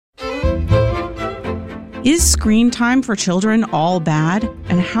Is screen time for children all bad?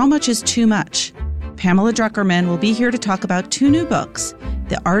 And how much is too much? Pamela Druckerman will be here to talk about two new books,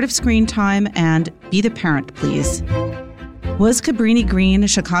 The Art of Screen Time and Be the Parent, Please. Was Cabrini-Green,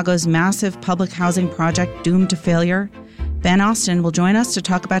 Chicago's massive public housing project, doomed to failure? Ben Austen will join us to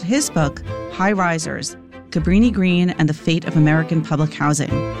talk about his book, High Risers, Cabrini-Green and the Fate of American Public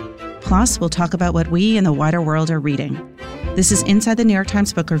Housing. Plus, we'll talk about what we in the wider world are reading. This is Inside the New York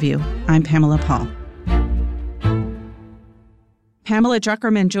Times Book Review. I'm Pamela Paul. Pamela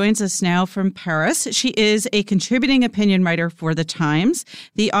Druckerman joins us now from Paris. She is a contributing opinion writer for The Times,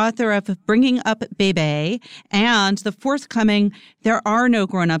 the author of Bringing Up Bébé, and the forthcoming There Are No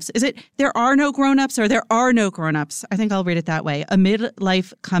Grown-Ups. Is it There Are No Grown-Ups or There Are No Grown-Ups? I think I'll read it that way. A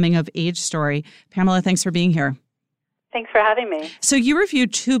midlife coming-of-age story. Pamela, thanks for being here. Thanks for having me. So you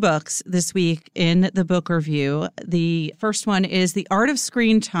reviewed two books this week in the book review. The first one is The Art of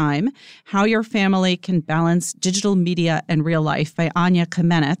Screen Time, How Your Family Can Balance Digital Media and Real Life by Anya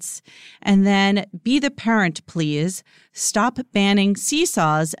Kamenetz. And then Be the Parent, Please, Stop Banning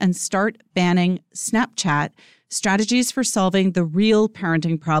Seesaws and Start Banning Snapchat, Strategies for Solving the Real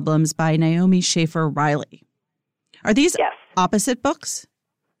Parenting Problems by Naomi Schaefer-Riley. Are these opposite books?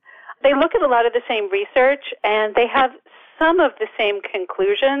 They look at a lot of the same research, and they have some of the same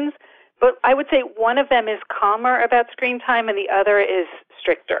conclusions, but I would say one of them is calmer about screen time and the other is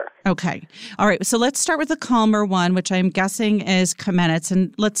stricter. Okay. All right. So let's start with the calmer one, which I'm guessing is Kamenetz,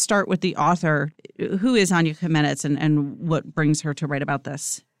 and let's start with the author. Who is Anya Kamenetz and what brings her to write about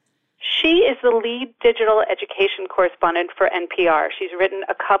this? She is the lead digital education correspondent for NPR. She's written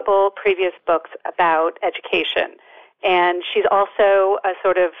a couple previous books about education, and she's also a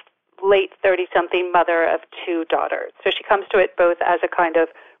sort of late 30-something mother of two daughters. So she comes to it both as a kind of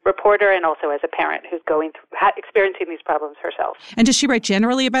reporter and also as a parent who's going through, experiencing these problems herself. And does she write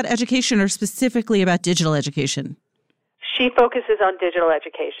generally about education or specifically about digital education? She focuses on digital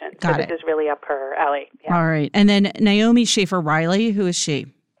education. Got so it. This is really up her alley. Yeah. All right. And then Naomi Schaefer-Riley, who is she?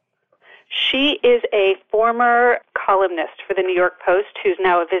 She is a former columnist for the New York Post who's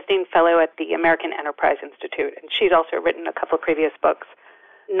now a visiting fellow at the American Enterprise Institute. And she's also written a couple of previous books.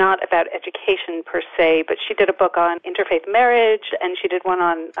 Not about education per se, but she did a book on interfaith marriage, and she did one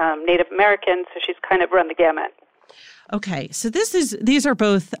on Native Americans, so she's kind of run the gamut. Okay, so these are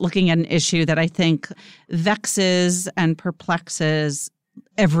both looking at an issue that I think vexes and perplexes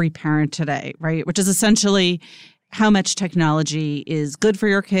every parent today, right? Which is essentially how much technology is good for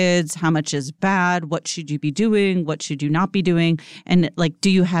your kids, how much is bad, what should you be doing, what should you not be doing, and do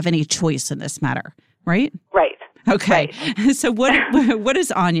you have any choice in this matter, right? Right. Okay. Right. So what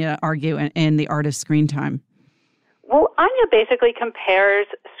does Anya argue in The Art of Screen Time? Well, Anya basically compares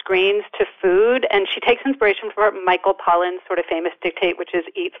screens to food, and she takes inspiration from Michael Pollan's sort of famous dictate, which is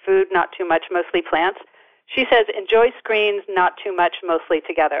eat food, not too much, mostly plants. She says, enjoy screens, not too much, mostly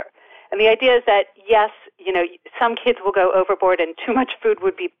together. And the idea is that, yes, some kids will go overboard and too much food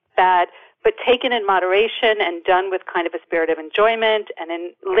would be bad, but taken in moderation and done with kind of a spirit of enjoyment and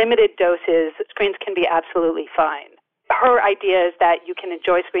in limited doses, screens can be absolutely fine. Her idea is that you can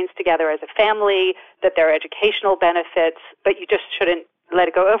enjoy screens together as a family, that there are educational benefits, but you just shouldn't let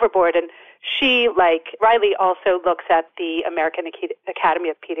it go overboard. And she, like Riley, also looks at the American Academy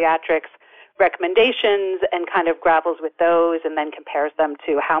of Pediatrics recommendations and kind of gravels with those and then compares them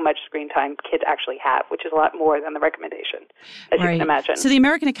to how much screen time kids actually have, which is a lot more than the recommendation, as you can imagine. So the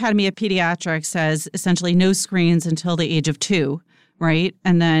American Academy of Pediatrics says essentially no screens until the age of 2, right?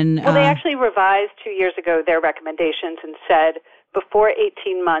 And then... Well, they actually revised 2 years ago their recommendations and said before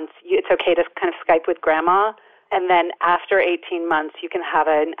 18 months, it's okay to kind of Skype with grandma, and then after 18 months, you can have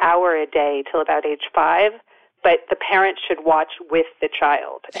an hour a day till about age 5. But the parent should watch with the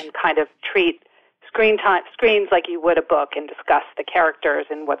child and kind of treat screens like you would a book and discuss the characters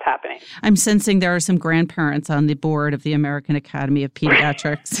and what's happening. I'm sensing there are some grandparents on the board of the American Academy of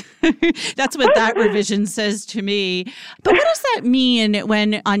Pediatrics. That's what that revision says to me. But what does that mean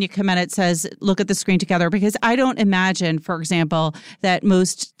when Anya Kamenetz says, look at the screen together? Because I don't imagine, for example, that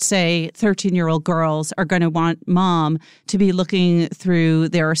most, say, 13-year-old girls are going to want mom to be looking through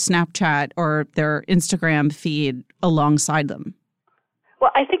their Snapchat or their Instagram feed alongside them. Well,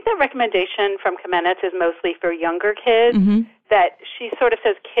 I think the recommendation from Kamenetz is mostly for younger kids, that she sort of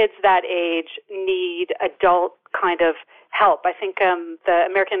says kids that age need adult kind of help. I think the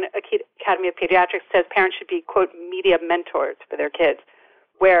American Academy of Pediatrics says parents should be, quote, media mentors for their kids,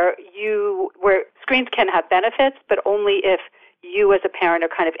 where screens can have benefits, but only if you as a parent are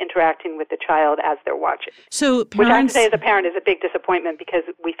kind of interacting with the child as they're watching. So parents, which I have to say as a parent is a big disappointment because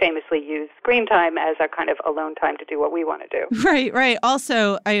we famously use screen time as our kind of alone time to do what we want to do. Right.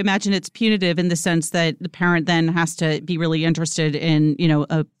 Also, I imagine it's punitive in the sense that the parent then has to be really interested in,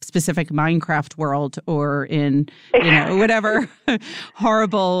 a specific Minecraft world or in, whatever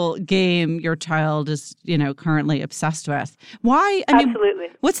horrible game your child is, currently obsessed with. Why? Absolutely.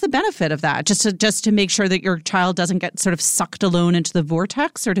 What's the benefit of that? Just to make sure that your child doesn't get sort of sucked alone into the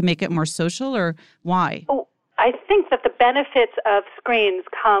vortex, or to make it more social, or why? Oh, I think that the benefits of screens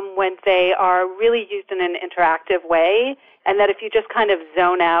come when they are really used in an interactive way, and that if you just kind of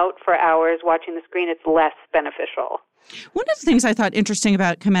zone out for hours watching the screen, it's less beneficial. One of the things I thought interesting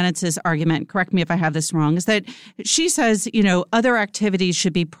about Kamenetz's argument, correct me if I have this wrong, is that she says, other activities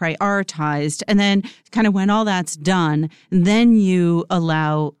should be prioritized. And then kind of when all that's done, then you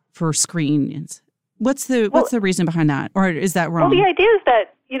allow for screens. What's the reason behind that? Or is that wrong? Well, the idea is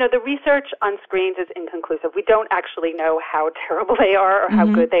that, the research on screens is inconclusive. We don't actually know how terrible they are or how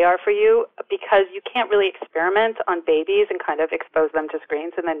good they are for you because you can't really experiment on babies and kind of expose them to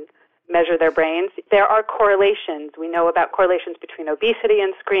screens and then measure their brains. There are correlations. We know about correlations between obesity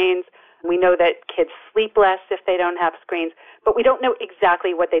and screens. We know that kids sleep less if they don't have screens, but we don't know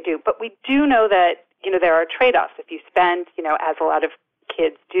exactly what they do. But we do know that, there are trade-offs. If you spend, as a lot of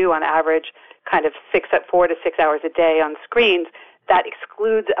kids do on average, kind of 4 to 6 hours a day on screens, that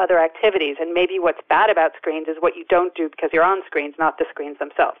excludes other activities. And maybe what's bad about screens is what you don't do because you're on screens, not the screens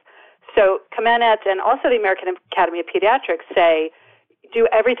themselves. So Kamenetz and also the American Academy of Pediatrics say, do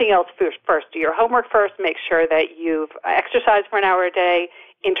everything else first. Do your homework first. Make sure that you've exercised for an hour a day.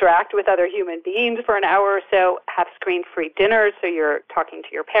 Interact with other human beings for an hour or so. Have screen-free dinners so you're talking to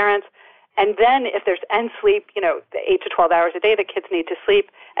your parents. And then if there's sleep, the 8 to 12 hours a day the kids need to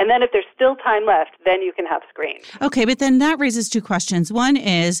sleep. And then if there's still time left, then you can have screens. Okay, but then that raises two questions. One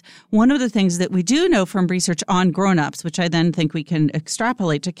is, one of the things that we do know from research on grown-ups, which I then think we can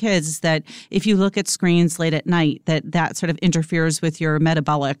extrapolate to kids, is that if you look at screens late at night, that sort of interferes with your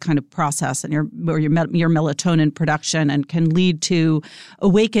metabolic kind of process and your melatonin production and can lead to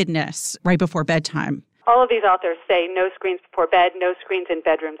awakenedness right before bedtime. All of these authors say no screens before bed, no screens in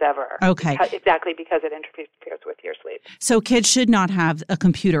bedrooms ever. Okay. Exactly because it interferes with your sleep. So kids should not have a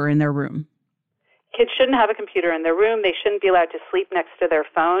computer in their room. Kids shouldn't have a computer in their room. They shouldn't be allowed to sleep next to their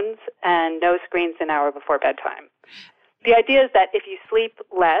phones, and no screens an hour before bedtime. The idea is that if you sleep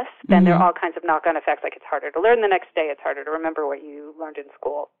less, then there are all kinds of knock-on effects, like it's harder to learn the next day, it's harder to remember what you learned in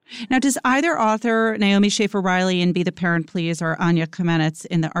school. Now, does either author, Naomi Schaefer-Riley in Be the Parent, Please, or Anya Kamenetz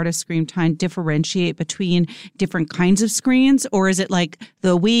in The Art of Screen Time, differentiate between different kinds of screens? Or is it like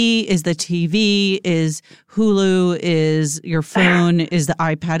the Wii, is the TV, is Hulu, is your phone, is the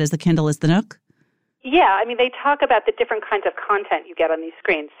iPad, is the Kindle, is the Nook? Yeah, they talk about the different kinds of content you get on these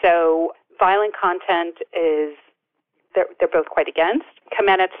screens. So violent content is... They're both quite against.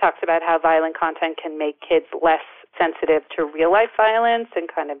 Kamenetz talks about how violent content can make kids less sensitive to real-life violence and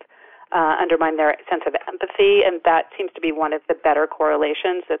kind of undermine their sense of empathy, and that seems to be one of the better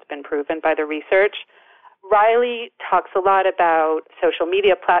correlations that's been proven by the research. Riley talks a lot about social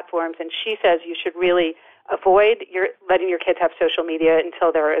media platforms, and she says you should really avoid letting your kids have social media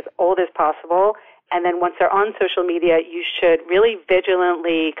until they're as old as possible. And then once they're on social media, you should really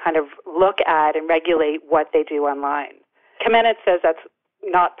vigilantly kind of look at and regulate what they do online. Kamenetz says that's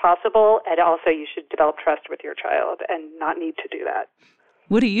not possible, and also you should develop trust with your child and not need to do that.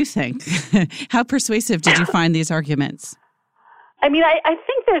 What do you think? How persuasive did you find these arguments? I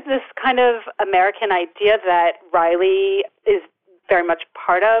think there's this kind of American idea that Riley is very much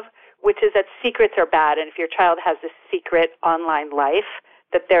part of, which is that secrets are bad, and if your child has this secret online life,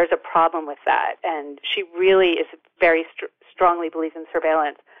 that there's a problem with that. And she really is very strongly believes in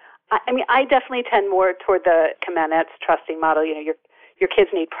surveillance. I definitely tend more toward the Kamenetz trusting model. Your kids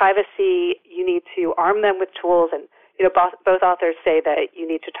need privacy. You need to arm them with tools. And, both authors say that you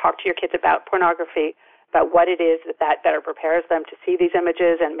need to talk to your kids about pornography, about what it is that better prepares them to see these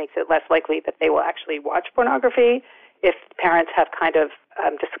images and makes it less likely that they will actually watch pornography if parents have kind of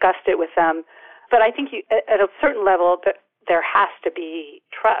discussed it with them. But I think at a certain level, there has to be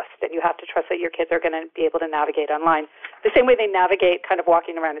trust, and you have to trust that your kids are going to be able to navigate online the same way they navigate kind of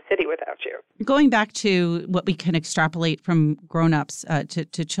walking around a city without you. Going back to what we can extrapolate from grown-ups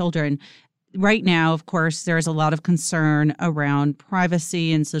to children, right now, of course, there is a lot of concern around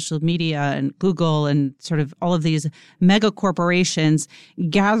privacy and social media and Google and sort of all of these mega corporations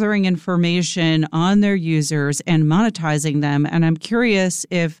gathering information on their users and monetizing them. And I'm curious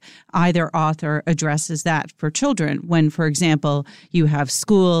if either author addresses that for children when, for example, you have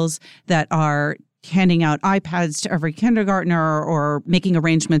schools that are handing out iPads to every kindergartner or making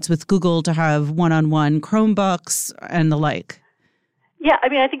arrangements with Google to have one-on-one Chromebooks and the like. Yeah, I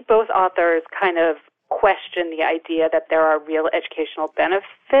mean, I think both authors kind of question the idea that there are real educational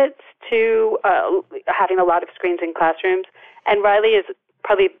benefits to having a lot of screens in classrooms. And Riley is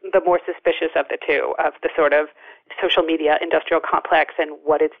probably the more suspicious of the two, of the sort of social media industrial complex and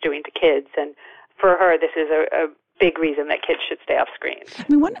what it's doing to kids. And for her, this is a big reason that kids should stay off screens. I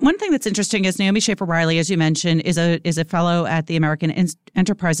mean, one thing that's interesting is Naomi Schaefer Riley, as you mentioned, is a fellow at the American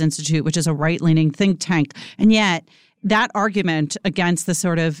Enterprise Institute, which is a right-leaning think tank. And yet that argument against the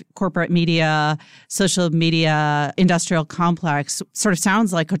sort of corporate media, social media, industrial complex sort of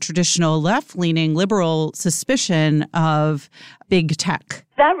sounds like a traditional left-leaning liberal suspicion of big tech.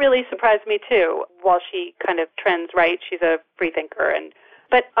 That really surprised me, too. While she kind of trends right, she's a free thinker.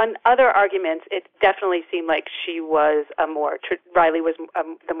 But on other arguments, it definitely seemed like Riley was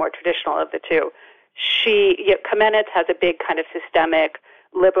the more traditional of the two. Kamenetz has a big kind of systemic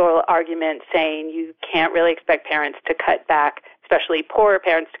liberal argument saying you can't really expect parents to cut back, especially poorer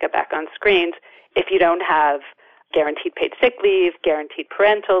parents, to cut back on screens if you don't have guaranteed paid sick leave, guaranteed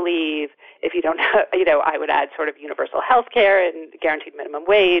parental leave, if you don't have, I would add sort of universal health care and guaranteed minimum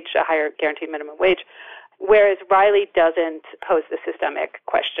wage, a higher guaranteed minimum wage. Whereas Riley doesn't pose the systemic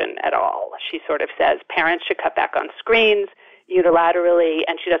question at all. She sort of says parents should cut back on screens unilaterally,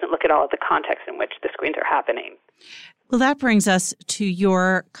 and she doesn't look at all of the context in which the screens are happening. Well, that brings us to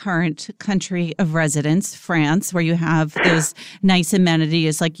your current country of residence, France, where you have those nice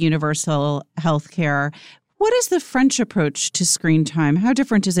amenities like universal health care. What is the French approach to screen time? How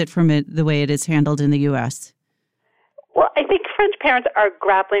different is it from the way it is handled in the U.S.? Well, I think French parents are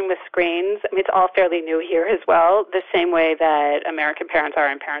grappling with screens. I mean, it's all fairly new here as well, the same way that American parents are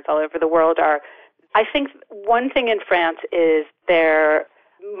and parents all over the world are. I think one thing in France is they're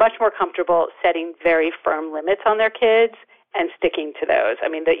much more comfortable setting very firm limits on their kids and sticking to those. I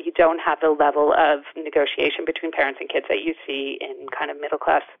mean, that you don't have the level of negotiation between parents and kids that you see in kind of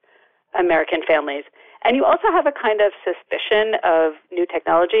middle-class American families. And you also have a kind of suspicion of new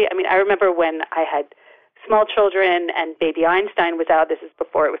technology. I mean, I remember when I had small children and baby Einstein was out. This is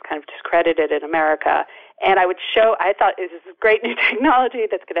before it was kind of discredited in America. And I thought this is great new technology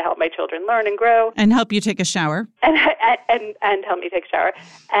that's going to help my children learn and grow. And help you take a shower. And help me take a shower.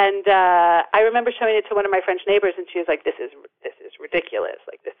 And I remember showing it to one of my French neighbors, and she was like, this is ridiculous.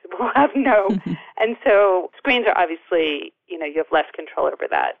 Like, this will have no. And so screens are obviously, you have less control over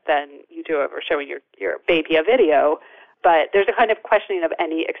that than you do over showing your baby a video. But there's a kind of questioning of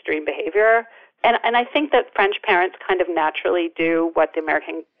any extreme behavior. And I think that French parents kind of naturally do what the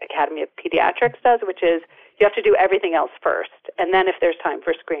American Academy of Pediatrics does, which is you have to do everything else first. And then if there's time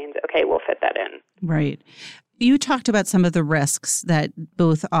for screens, okay, we'll fit that in. Right. You talked about some of the risks that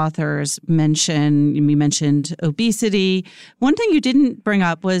both authors mention. You mentioned obesity. One thing you didn't bring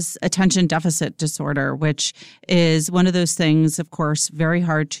up was attention deficit disorder, which is one of those things, of course, very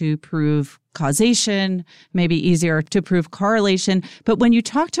hard to prove causation, maybe easier to prove correlation. But when you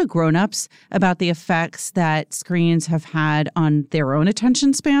talk to grown-ups about the effects that screens have had on their own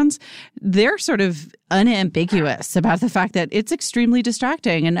attention spans, they're sort of unambiguous about the fact that it's extremely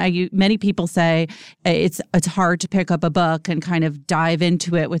distracting. And many people say it's hard to pick up a book and kind of dive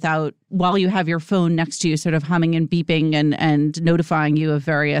into it while you have your phone next to you, sort of humming and beeping and notifying you of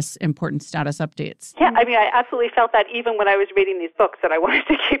various important status updates. Yeah, I mean, I absolutely felt that even when I was reading these books that I wanted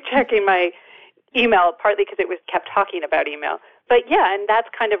to keep checking my email, partly because it was kept talking about email. But yeah, and that's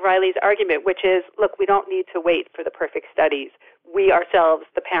kind of Riley's argument, which is, look, we don't need to wait for the perfect studies. We ourselves,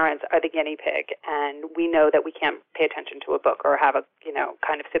 the parents, are the guinea pig, and we know that we can't pay attention to a book or have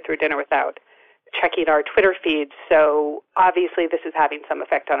kind of sit through dinner without checking our Twitter feeds. So obviously this is having some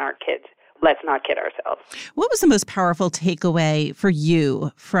effect on our kids. Let's not kid ourselves. What was the most powerful takeaway for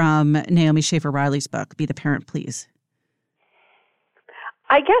you from Naomi Schaefer Riley's book, Be the Parent, Please?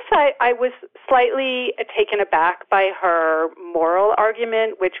 I guess I was slightly taken aback by her moral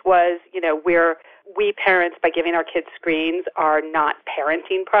argument, which was, we parents, by giving our kids screens, are not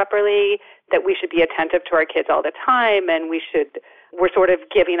parenting properly, that we should be attentive to our kids all the time, and we're sort of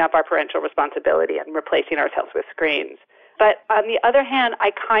giving up our parental responsibility and replacing ourselves with screens. But on the other hand,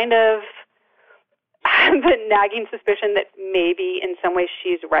 I kind of have the nagging suspicion that maybe in some ways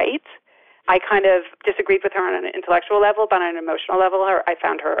she's right. I kind of disagreed with her on an intellectual level, but on an emotional level, I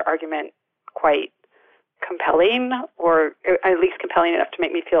found her argument quite compelling, or at least compelling enough to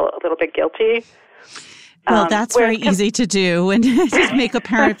make me feel a little bit guilty. Well, that's very easy to do and just make a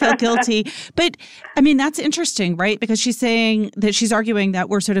parent feel guilty. But, I mean, that's interesting, right? Because she's arguing that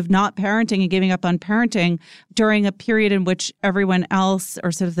we're sort of not parenting and giving up on parenting during a period in which everyone else,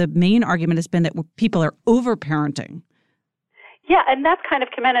 or sort of the main argument has been that people are over-parenting. Yeah, and that's kind of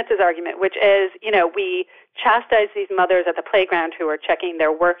Kamenetz's argument, which is, we chastise these mothers at the playground who are checking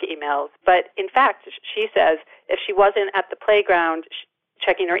their work emails. But in fact, she says if she wasn't at the playground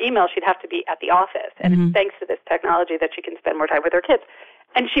checking her email, she'd have to be at the office. And it's thanks to this technology that she can spend more time with her kids.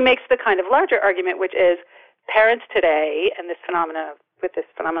 And she makes the kind of larger argument, which is parents today, and this phenomenon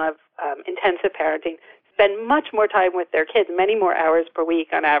of intensive parenting, spend much more time with their kids, many more hours per week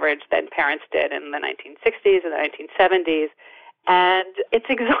on average than parents did in the 1960s and the 1970s. And it's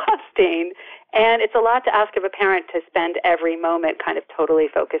exhausting, and it's a lot to ask of a parent to spend every moment kind of totally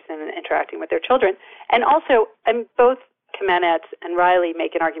focused and interacting with their children. And also, both Kamenetz and Riley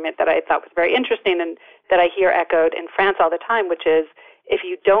make an argument that I thought was very interesting and that I hear echoed in France all the time, which is if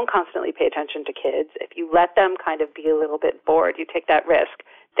you don't constantly pay attention to kids, if you let them kind of be a little bit bored, you take that risk,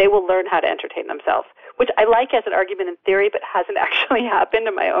 they will learn how to entertain themselves, which I like as an argument in theory, but hasn't actually happened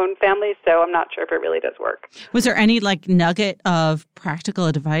in my own family, so I'm not sure if it really does work. Was there any nugget of practical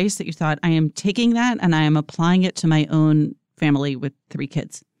advice that you thought, I am taking that and I am applying it to my own family with 3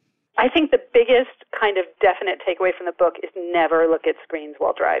 kids? I think the biggest kind of definite takeaway from the book is never look at screens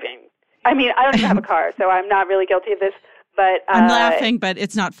while driving. I mean, I don't even have a car, so I'm not really guilty of this. But I'm laughing, but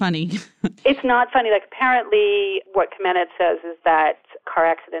it's not funny. It's not funny. Apparently, what Kamenetz says is that car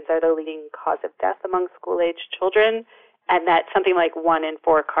accidents are the leading cause of death among school-aged children, and that something like 1 in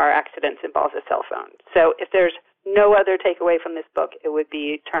 4 car accidents involves a cell phone. So if there's no other takeaway from this book, it would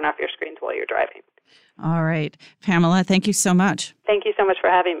be turn off your screens while you're driving. All right. Pamela, thank you so much. Thank you so much for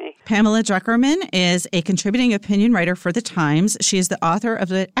having me. Pamela Druckerman is a contributing opinion writer for The Times. She is the author of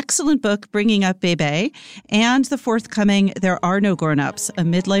the excellent book, Bringing Up Bebe, and the forthcoming There Are No Grown-Ups, a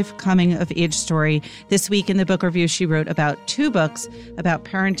midlife coming-of-age story. This week in the book review, she wrote about 2 books about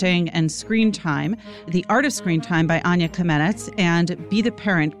parenting and screen time, The Art of Screen Time by Anya Kamenetz, and Be the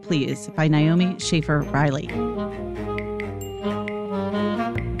Parent, Please by Naomi Schaefer-Riley.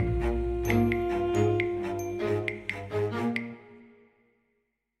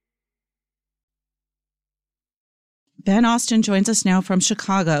 Ben Austen joins us now from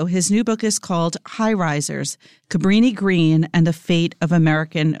Chicago. His new book is called High Risers, Cabrini-Green and the Fate of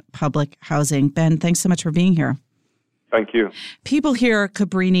American Public Housing. Ben, thanks so much for being here. Thank you. People hear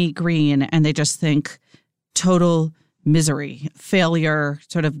Cabrini-Green and they just think total misery, failure,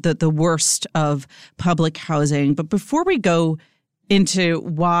 sort of the worst of public housing. But before we go into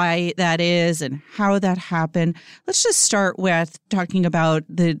why that is and how that happened, let's just start with talking about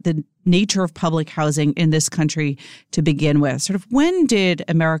the nature of public housing in this country to begin with. Sort of when did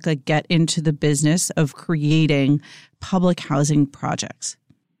America get into the business of creating public housing projects?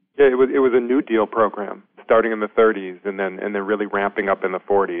 Yeah, it was a New Deal program starting in the 30s and then really ramping up in the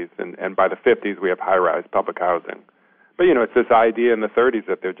 40s. And by the 50s, we have high-rise public housing. But, it's this idea in the 30s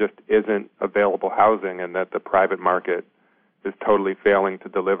that there just isn't available housing and that the private market is totally failing to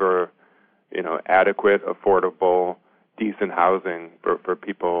deliver, adequate, affordable, decent housing for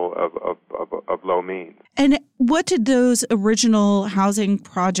people of low means. And what did those original housing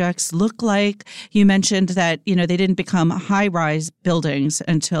projects look like? You mentioned that, they didn't become high-rise buildings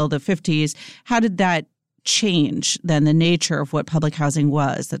until the 50s. How did that change, then, the nature of what public housing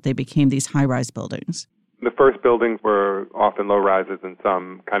was, that they became these high-rise buildings? The first buildings were often low-rises and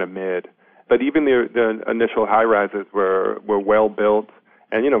some kind of mid. But even the initial high-rises were well built,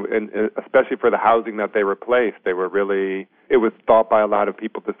 and and especially for the housing that they replaced, it was thought by a lot of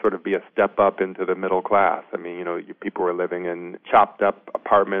people to sort of be a step up into the middle class. I mean, people were living in chopped up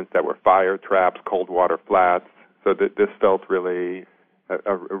apartments that were fire traps, cold water flats, so that this felt really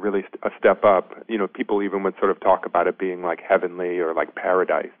a step up. People even would sort of talk about it being like heavenly or like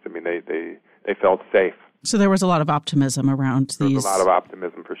paradise. I mean, they felt safe. So there was a lot of optimism around these. There was a lot of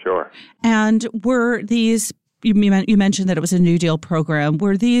optimism, for sure. And were these, you mentioned that it was a New Deal program,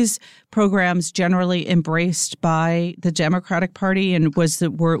 were these programs generally embraced by the Democratic Party, and was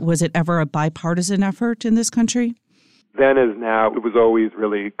it ever a bipartisan effort in this country? Then as now, it was always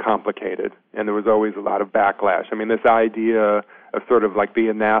really complicated, and there was always a lot of backlash. I mean, this idea of sort of like the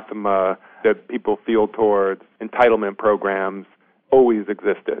anathema that people feel towards entitlement programs always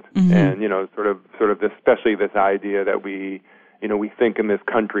existed. Mm-hmm. And, sort of this, especially this idea that we think in this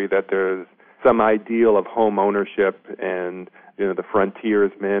country that there's some ideal of home ownership and, the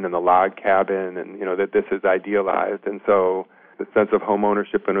frontiersman and the log cabin and, that this is idealized. And so the sense of home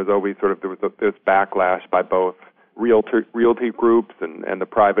ownership, and it was always sort of, there was this backlash by both realty groups and the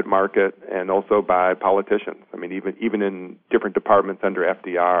private market, and also by politicians. I mean, even in different departments under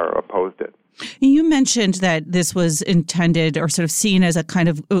FDR opposed it. You mentioned that this was intended or sort of seen as a kind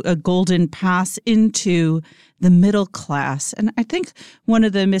of a golden pass into the middle class. And I think one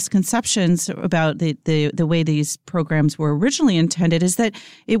of the misconceptions about the way these programs were originally intended is that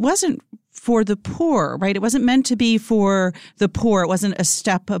it wasn't for the poor, right? It wasn't meant to be for the poor. It wasn't a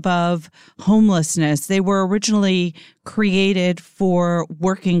step above homelessness. They were originally created for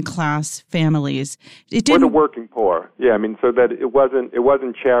working class families. For the working poor. Yeah, I mean, so that it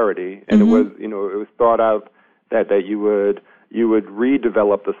wasn't charity, and Mm-hmm. it was thought of that you would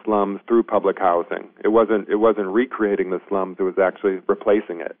redevelop the slums through public housing. It wasn't recreating the slums, it was actually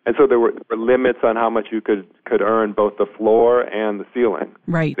replacing it. And so there were limits on how much you could earn, both the floor and the ceiling.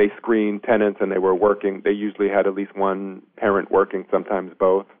 Right. They screened tenants, and they were working. They usually had at least one parent working, sometimes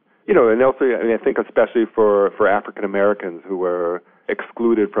both. And also, I mean, I think especially for African Americans who were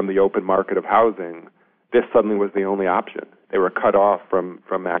excluded from the open market of housing, this suddenly was the only option. They were cut off from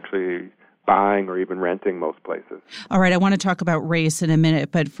actually buying or even renting most places. All right, I want to talk about race in a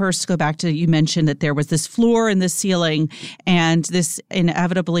minute, but first go back to, you mentioned that there was this floor and this ceiling, and this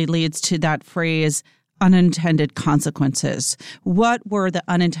inevitably leads to that phrase, unintended consequences. What were the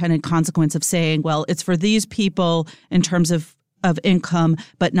unintended consequences of saying, well, it's for these people in terms of income,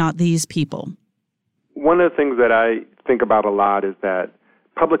 but not these people? One of the things that I think about a lot is that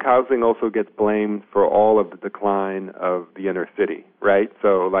public housing also gets blamed for all of the decline of the inner city, right?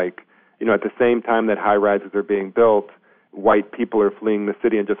 So, at the same time that high-rises are being built, white people are fleeing the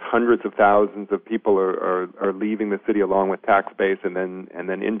city, and just hundreds of thousands of people are leaving the city along with tax base and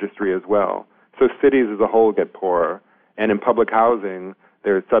then industry as well. So cities as a whole get poorer, and in public housing,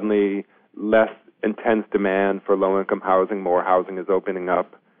 there's suddenly less intense demand for low-income housing. More housing is opening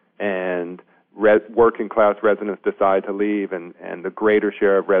up, and working-class residents decide to leave, and the greater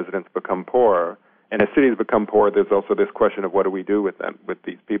share of residents become poorer. And as cities become poor, there's also this question of what do we do with them, with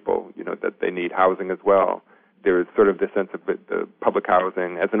these people, that they need housing as well. There's sort of this sense of the public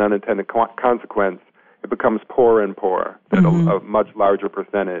housing as an unintended consequence. It becomes poorer and poorer, Mm-hmm. a much larger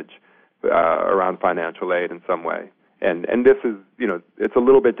percentage around financial aid in some way. And this is, it's a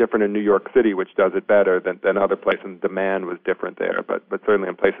little bit different in New York City, which does it better than other places. And demand was different there, but certainly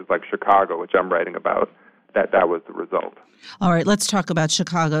in places like Chicago, which I'm writing about, that was the result. All right, let's talk about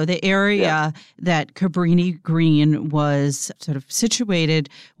Chicago. The area that Cabrini-Green was sort of situated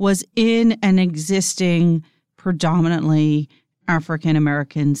was in an existing predominantly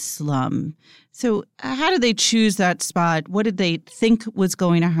African-American slum. So how did they choose that spot? What did they think was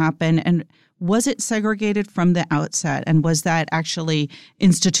going to happen? And was it segregated from the outset? And was that actually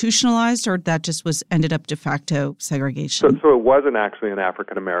institutionalized, or that just ended up de facto segregation? So it wasn't actually an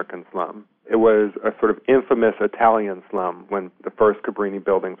African-American slum. It was a sort of infamous Italian slum when the first Cabrini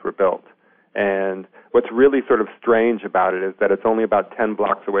buildings were built. And what's really sort of strange about it is that it's only about 10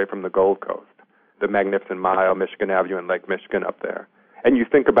 blocks away from the Gold Coast, the Magnificent Mile, Michigan Avenue, and Lake Michigan up there. And you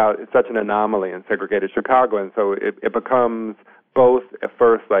think about it's such an anomaly in segregated Chicago, and so it becomes both at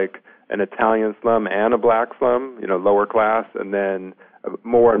first like an Italian slum and a black slum, lower class, and then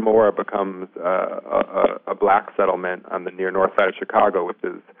more and more it becomes a black settlement on the near north side of Chicago, which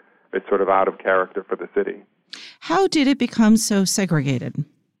is it's sort of out of character for the city. How did it become so segregated?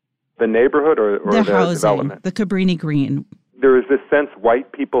 The neighborhood or the housing, development? The Cabrini-Green. There was this sense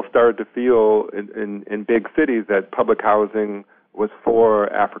white people started to feel in big cities that public housing was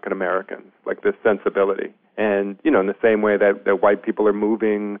for African Americans, like this sensibility. And, in the same way that white people are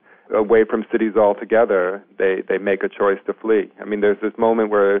moving away from cities altogether, they make a choice to flee. I mean, there's this moment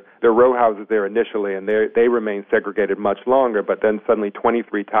where there are row houses there initially, and they remain segregated much longer, but then suddenly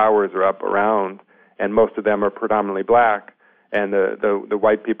 23 towers are up around, and most of them are predominantly black, and the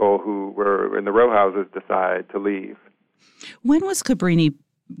white people who were in the row houses decide to leave. When was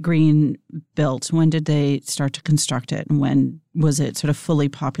Cabrini-Green built? When did they start to construct it, and when was it sort of fully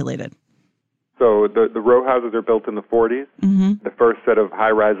populated? So the row houses are built in the 40s, mm-hmm. the first set of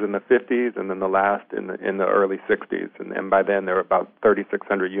high-rises in the 50s, and then the last in the early 60s. And by then there were about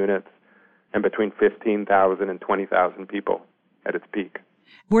 3,600 units and between 15,000 and 20,000 people at its peak.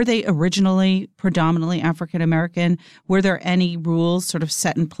 Were they originally predominantly African-American? Were there any rules sort of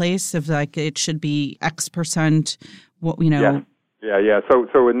set in place of like it should be X percent, Yeah.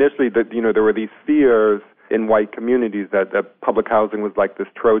 So initially, there were these fears in white communities that public housing was like this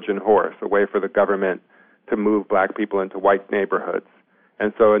Trojan horse, a way for the government to move black people into white neighborhoods.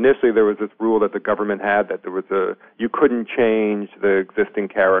 And so initially there was this rule that the government had that you couldn't change the existing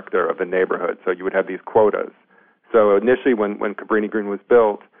character of the neighborhood, so you would have these quotas. So initially when Cabrini-Green was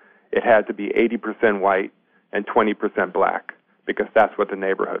built, it had to be 80% white, and 20% black, because that's what the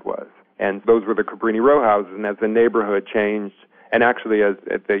neighborhood was. And those were the Cabrini row houses. And as the neighborhood changed, and actually as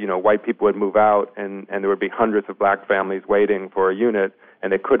the, white people would move out, and there would be hundreds of black families waiting for a unit,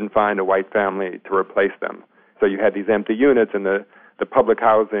 and they couldn't find a white family to replace them. So you had these empty units, and the public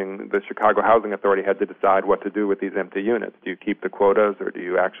housing, the Chicago Housing Authority had to decide what to do with these empty units. Do you keep the quotas, or do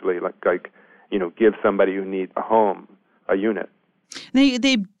you actually give somebody who needs a home a unit?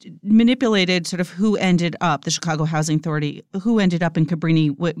 They manipulated sort of who ended up, the Chicago Housing Authority, who ended up in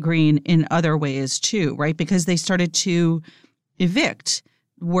Cabrini-Green in other ways too, right? Because they started to evict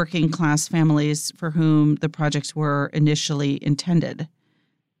working class families for whom the projects were initially intended.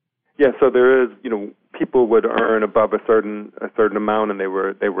 Yeah, so there is, people would earn above a certain amount, and they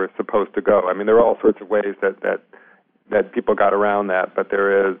were supposed to go. I mean, there are all sorts of ways that people got around that, but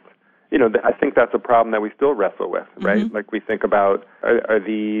there is, I think that's a problem that we still wrestle with, right? Mm-hmm. Like we think about, are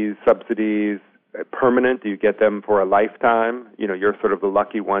these subsidies permanent? Do you get them for a lifetime? You're sort of the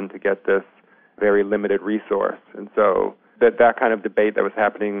lucky one to get this very limited resource. And so that kind of debate that was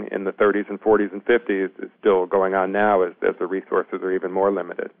happening in the 30s and 40s and 50s is still going on now as the resources are even more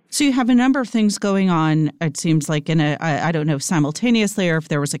limited. So you have a number of things going on, it seems like, I don't know, simultaneously, or if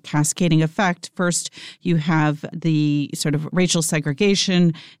there was a cascading effect. First, you have the sort of racial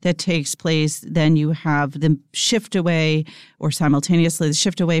segregation that takes place. Then you have the shift away, or simultaneously, the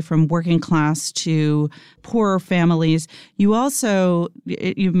shift away from working class to poorer families. You also,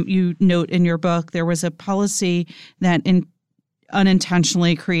 you note in your book, there was a policy that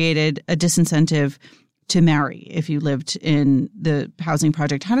unintentionally created a disincentive to marry if you lived in the housing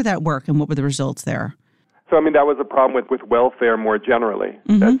project. How did that work, and what were the results there? So, that was a problem with welfare more generally,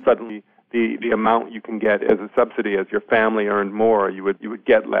 mm-hmm. that suddenly the amount you can get as a subsidy, as your family earned more, you would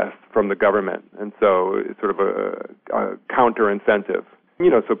get less from the government. And so it's sort of a counter incentive.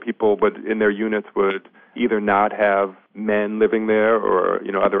 So people in their units would either not have men living there or,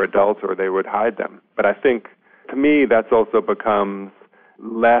 other adults, or they would hide them. But I think, to me, that's also becomes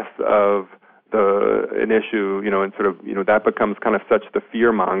less of an issue, and sort of, that becomes kind of such the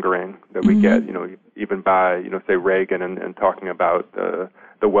fear-mongering that we get, even by, say, Reagan and talking about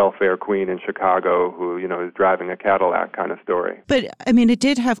the welfare queen in Chicago who, is driving a Cadillac kind of story. But, it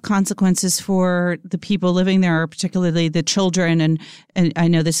did have consequences for the people living there, particularly the children. And I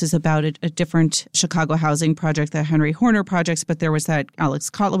know this is about a different Chicago housing project, the Henry Horner projects, but there was that Alex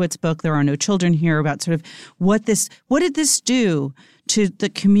Kotlowitz book, There Are No Children Here, about sort of what did this do to the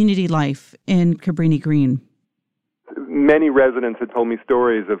community life in Cabrini-Green? Many residents had told me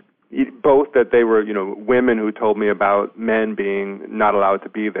stories of both that they were, women who told me about men being not allowed to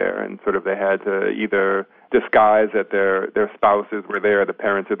be there, and sort of they had to either disguise that their spouses were there, the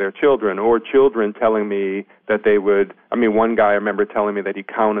parents of their children, or children telling me that they would. One guy I remember telling me that he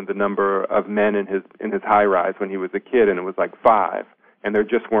counted the number of men in his high-rise when he was a kid, and it was like 5, and there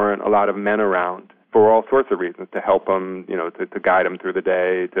just weren't a lot of men around for all sorts of reasons, to help them, to guide them through the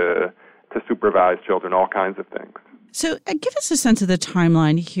day, to supervise children, all kinds of things. So give us a sense of the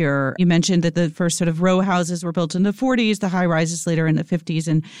timeline here. You mentioned that the first sort of row houses were built in the 40s, the high-rises later in the 50s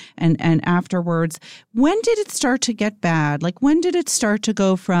and afterwards. When did it start to get bad? Like, when did it start to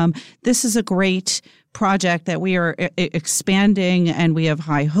go from, this is a great project that we are expanding and we have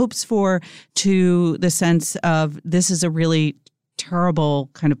high hopes for, to the sense of, this is a really terrible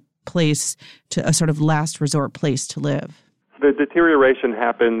kind of place, to a sort of last resort place to live? The deterioration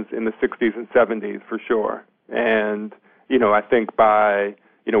happens in the 60s and 70s for sure. And, I think by,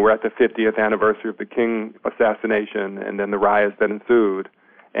 we're at the 50th anniversary of the King assassination and then the riots that ensued.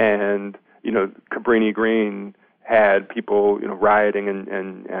 And, Cabrini-Green had people, rioting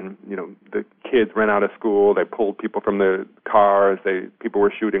and the kids ran out of school. They pulled people from the cars. People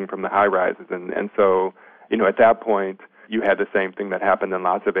were shooting from the high-rises. And so, at that point, you had the same thing that happened in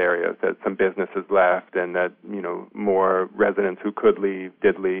lots of areas, that some businesses left and that, more residents who could leave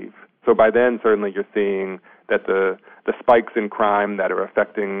did leave. So by then, certainly you're seeing that the spikes in crime that are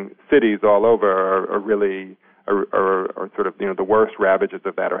affecting cities all over are really sort of, the worst ravages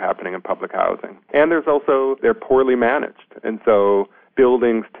of that are happening in public housing. And they're poorly managed. And so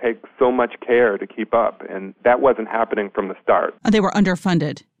buildings take so much care to keep up. And that wasn't happening from the start. They were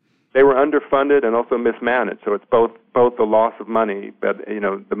underfunded. They were underfunded and also mismanaged. So it's both the loss of money, but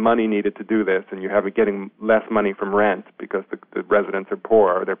the money needed to do this, and you're getting less money from rent because the residents are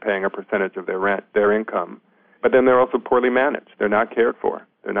poor. They're paying a percentage of their income. But then they're also poorly managed. They're not cared for.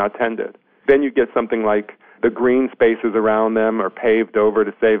 They're not tended. Then you get something like the green spaces around them are paved over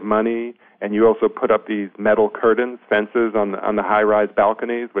to save money, and you also put up these metal curtains, fences on the high-rise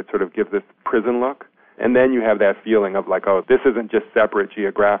balconies, which sort of give this prison look. And then you have that feeling of like, oh, this isn't just separate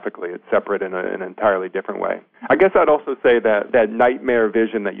geographically, it's separate in an entirely different way. I guess I'd also say that nightmare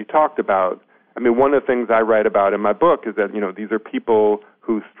vision that you talked about, I mean, one of the things I write about in my book is that, these are people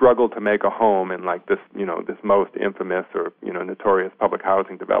who struggle to make a home in like this, this most infamous or, notorious public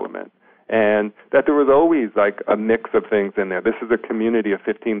housing development. And that there was always like a mix of things in there. This is a community of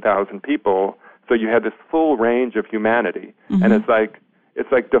 15,000 people, so you had this full range of humanity. Mm-hmm. And it's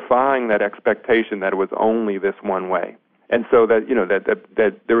like defying that expectation that it was only this one way. And so that,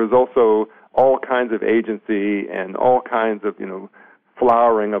 that there was also all kinds of agency and all kinds of,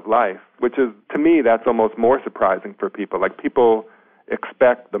 flowering of life, which is, to me, that's almost more surprising for people. Like, people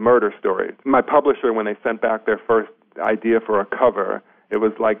expect the murder stories. My publisher, when they sent back their first idea for a cover, it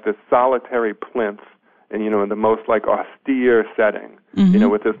was like this solitary plinth and, in the most like austere setting, mm-hmm.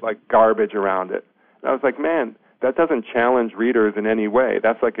 With this like garbage around it. And I was like, man, that doesn't challenge readers in any way.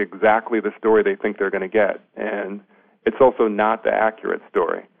 That's like exactly the story they think they're going to get. And it's also not the accurate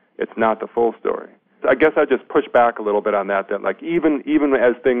story. It's not the full story. I guess I just push back a little bit on that like even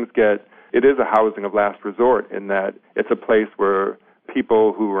as things get, it is a housing of last resort in that it's a place where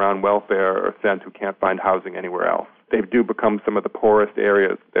people who are on welfare are sent who can't find housing anywhere else. They do become some of the poorest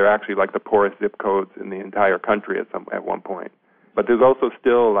areas. They're actually like the poorest zip codes in the entire country at one point. But there's also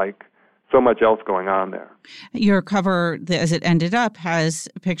still like so much else going on there. Your cover, as it ended up, has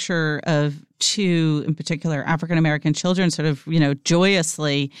a picture of two, in particular, African-American children sort of,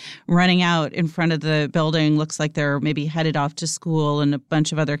 joyously running out in front of the building. Looks like they're maybe headed off to school, and a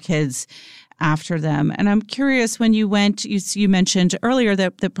bunch of other kids after them. And I'm curious, when you went, you mentioned earlier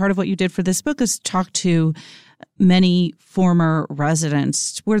that part of what you did for this book is talk to many former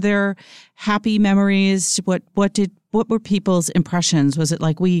residents. Were there happy memories? What were people's impressions? Was it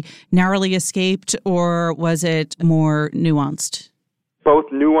like we narrowly escaped, or was it more nuanced? Both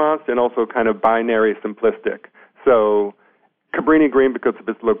nuanced and also kind of binary simplistic. So Cabrini-Green, because of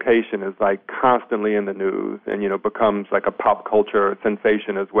its location, is like constantly in the news and, becomes like a pop culture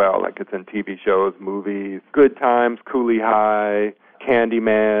sensation as well. Like it's in TV shows, movies, Good Times, Cooley High,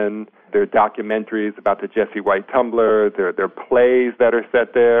 Candyman. There are documentaries about the Jesse White tumbler. There are plays that are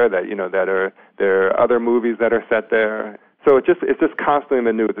set there. There are other movies that are set there. So it's just constantly in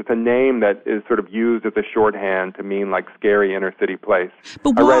the news. It's a name that is sort of used as a shorthand to mean like scary inner city place.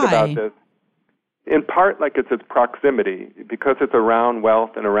 But why? I write about this in part like it's its proximity, because it's around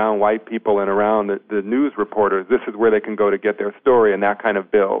wealth and around white people and around the news reporters. This is where they can go to get their story, and that kind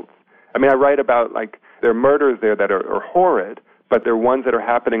of builds. I mean, I write about like there are murders there that are horrid, but there are ones that are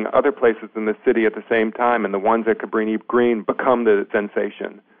happening other places in the city at the same time, and the ones at Cabrini-Green become the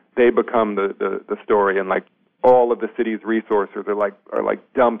sensation. They become the story, and like all of the city's resources are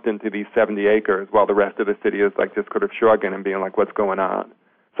like dumped into these 70 acres, while the rest of the city is like just sort of shrugging and being like, what's going on?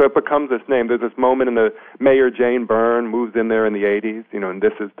 So it becomes this name. There's this moment in the Mayor Jane Byrne moves in there in the 80s, and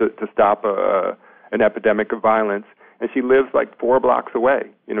this is to stop an epidemic of violence. And she lives like 4 blocks away.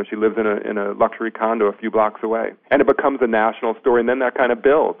 She lives in a luxury condo a few blocks away. And it becomes a national story, and then that kind of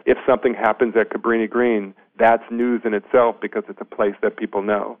builds. If something happens at Cabrini-Green, that's news in itself because it's a place that people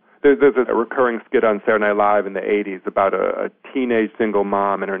know. There's a recurring skit on Saturday Night Live in the 80s about a teenage single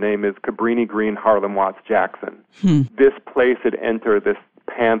mom, and her name is Cabrini-Green Harlem Watts Jackson. This place had entered this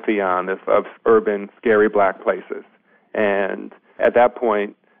pantheon of urban, scary black places. And at that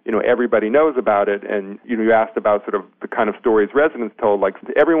point, everybody knows about it, and you asked about sort of the kind of stories residents told. Like,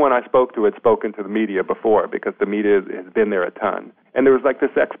 everyone I spoke to had spoken to the media before, because the media has been there a ton. And there was like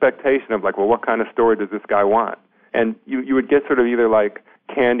this expectation of like, well, what kind of story does this guy want? And you would get sort of either like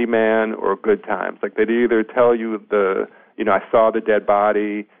Candyman or Good Times. Like, they'd either tell you I saw the dead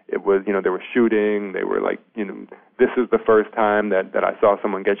body, it was, they were shooting, they were like, this is the first time that I saw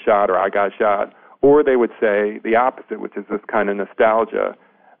someone get shot or I got shot. Or they would say the opposite, which is this kind of nostalgia.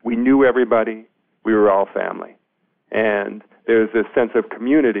 We knew everybody, we were all family. And there's this sense of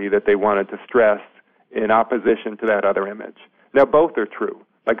community that they wanted to stress in opposition to that other image. Now, both are true.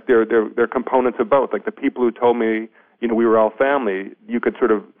 Like, they're components of both. Like, the people who told me, we were all family, you could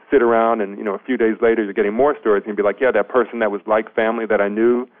sort of sit around and, a few days later you're getting more stories and you'd be like, yeah, that person that was like family that I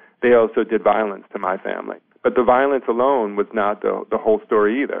knew, they also did violence to my family. But the violence alone was not the whole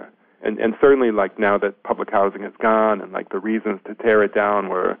story either. And certainly, like, now that public housing is gone, and like the reasons to tear it down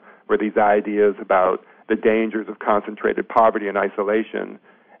were these ideas about the dangers of concentrated poverty and isolation.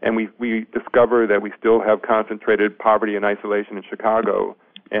 And we discover that we still have concentrated poverty and isolation in Chicago,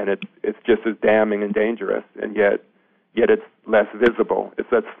 and it's just as damning and dangerous, and yet it's less visible.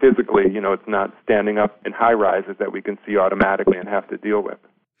 It's less physically, it's not standing up in high rises that we can see automatically and have to deal with.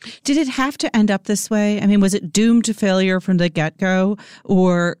 Did it have to end up this way? I mean, was it doomed to failure from the get-go,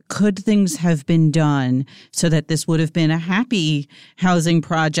 or could things have been done so that this would have been a happy housing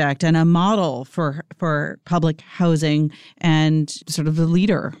project and a model for public housing and sort of the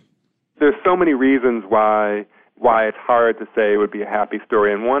leader? There's so many reasons why it's hard to say it would be a happy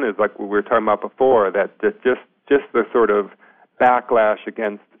story. And one is, like we were talking about before, that just the sort of backlash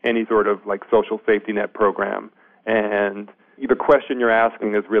against any sort of like social safety net program. And the question you're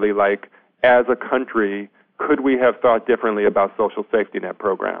asking is really like, as a country, could we have thought differently about social safety net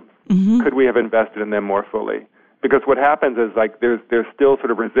programs? Mm-hmm. Could we have invested in them more fully? Because what happens is like there's still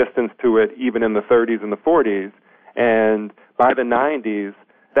sort of resistance to it even in the 30s and the 40s. And by the 90s,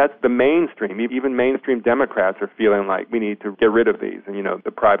 that's the mainstream. Even mainstream Democrats are feeling like we need to get rid of these. And,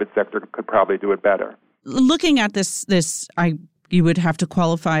 the private sector could probably do it better. Looking at this, you would have to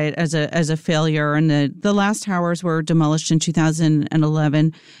qualify it as a failure, and the last towers were demolished in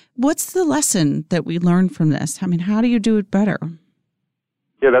 2011. What's the lesson that we learned from this? I mean, how do you do it better?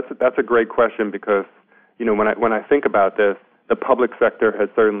 Yeah, that's a great question, because when I think about this, the public sector has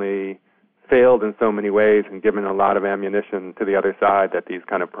certainly failed in so many ways and given a lot of ammunition to the other side that these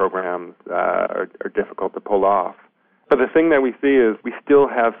kind of programs are difficult to pull off. But the thing that we see is we still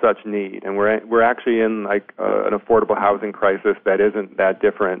have such need, and we're actually in like an affordable housing crisis that isn't that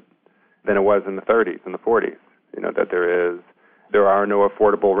different than it was in the 30s and the 40s. That there are no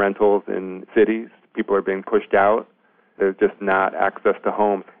affordable rentals in cities. People are being pushed out. There's just not access to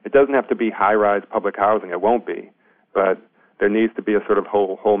homes. It doesn't have to be high-rise public housing. It won't be, but there needs to be a sort of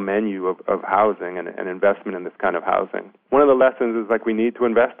whole menu of housing and investment in this kind of housing. One of the lessons is like we need to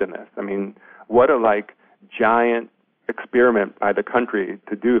invest in this. I mean, what a like giant experiment by the country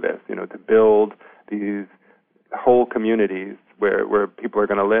to do this, to build these whole communities where people are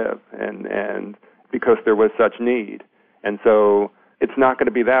going to live, and because there was such need. And so it's not going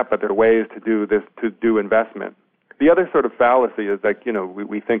to be that, but there are ways to do this, to do investment. The other sort of fallacy is like,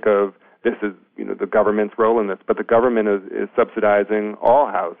 we think of this as, the government's role in this, but the government is subsidizing all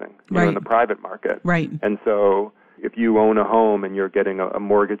housing in the private market. Right. And so if you own a home and you're getting a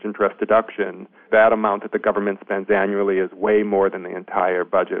mortgage interest deduction, that amount that the government spends annually is way more than the entire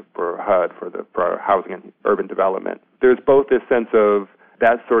budget for HUD, for housing and urban development. There's both this sense of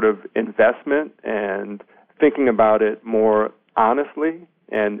that sort of investment and thinking about it more honestly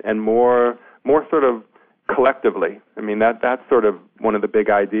and more sort of collectively. I mean, that's sort of one of the big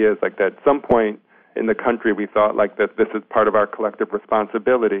ideas, like that at some point in the country we thought like that this is part of our collective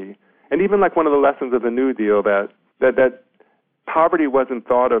responsibility. And even like one of the lessons of the New Deal that poverty wasn't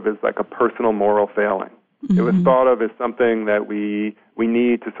thought of as like a personal moral failing. Mm-hmm. It was thought of as something that we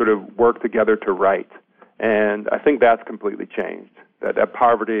need to sort of work together to right. And I think that's completely changed. That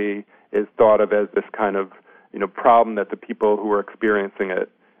poverty is thought of as this kind of, problem that the people who are experiencing it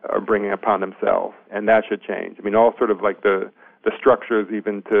are bringing upon themselves. And that should change. I mean, all sort of like the structures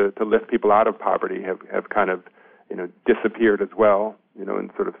even to lift people out of poverty have kind of, disappeared as well,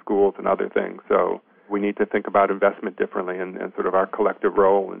 in sort of schools and other things. So we need to think about investment differently and sort of our collective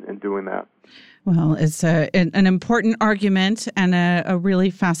role in doing that. Well, it's an important argument and a really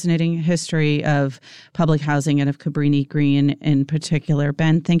fascinating history of public housing and of Cabrini-Green in particular.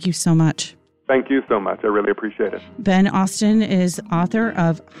 Ben, thank you so much. Thank you so much. I really appreciate it. Ben Austen is author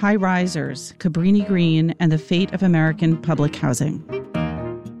of High Risers, Cabrini-Green, and the Fate of American Public Housing.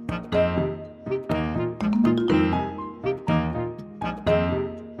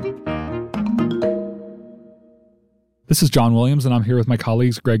 This is John Williams, and I'm here with my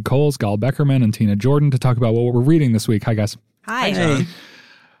colleagues Greg Coles, Gal Beckerman, and Tina Jordan to talk about what we're reading this week. Hi, guys. Hi, John.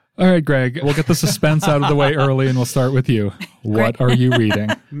 All right, Greg, we'll get the suspense out of the way early, and we'll start with you. What are you reading?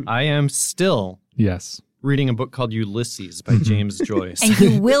 I am still reading a book called Ulysses by James Joyce. And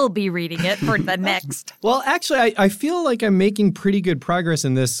you will be reading it for the next. Well, actually, I feel like I'm making pretty good progress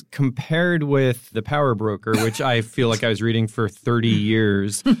in this compared with The Power Broker, which I feel like I was reading for 30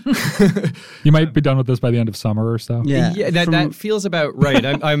 years. You might be done with this by the end of summer or so. Yeah, that feels about right.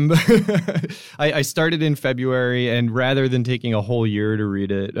 I started in February, and rather than taking a whole year to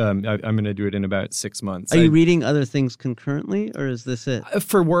read it, I'm going to do it in about 6 months. Are you reading other things concurrently, or is this it?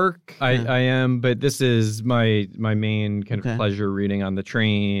 For work, I am, but this is my main kind of pleasure reading on the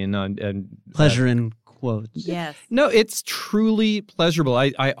train. And pleasure in quotes. Yes. No, it's truly pleasurable.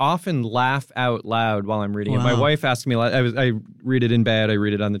 I often laugh out loud while I'm reading it. My wife asked me, I read it in bed, I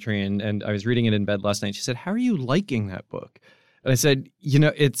read it on the train, and I was reading it in bed last night. She said, "How are you liking that book?" And I said,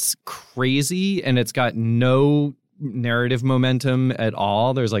 it's crazy, and it's got no narrative momentum at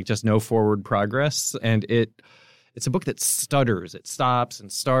all. There's like just no forward progress, and it's a book that stutters. It stops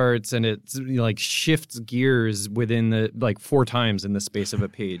and starts, and it's like shifts gears within the like 4 times in the space of a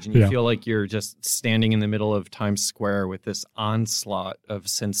page, and you feel like you're just standing in the middle of Times Square with this onslaught of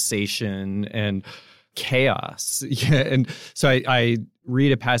sensation and chaos. And so I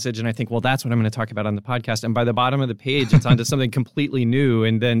read a passage and I think, well, that's what I'm going to talk about on the podcast. And by the bottom of the page, it's onto something completely new.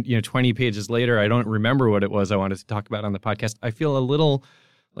 And then 20 pages later, I don't remember what it was I wanted to talk about on the podcast. I feel a little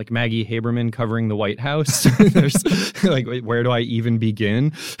like Maggie Haberman covering the White House. There's like, where do I even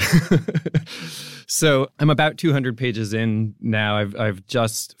begin? So I'm about 200 pages in now. I've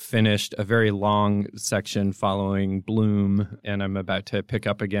just finished a very long section following Bloom, and I'm about to pick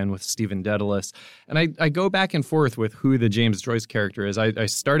up again with Stephen Dedalus. And I go back and forth with who the James Joyce character is. I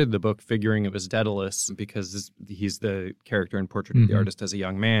started the book figuring it was Dedalus because he's the character in Portrait of the Artist as a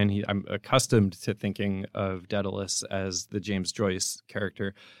young man. I'm accustomed to thinking of Dedalus as the James Joyce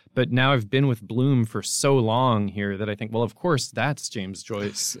character. But now I've been with Bloom for so long here that I think, well, of course, that's James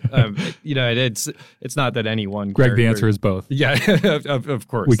Joyce. It's not that anyone. Greg, the answer is both. Yeah, of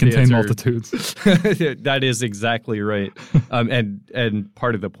course. We contain multitudes. That is exactly right. And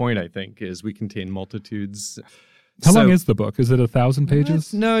part of the point, I think, is we contain multitudes. How long is the book? Is it 1,000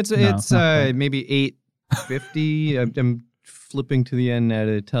 pages? No, it's maybe 850. I'm flipping to the end now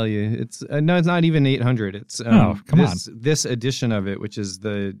to tell you. It's not even 800. It's come on. This edition of it, which is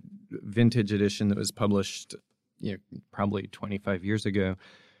the vintage edition that was published, probably 25 years ago.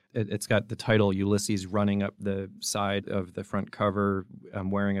 It's got the title Ulysses running up the side of the front cover,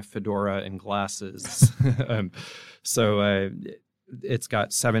 wearing a fedora and glasses. It's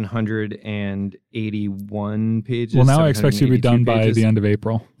got 781 pages. Well, now I expect you to be done by the end of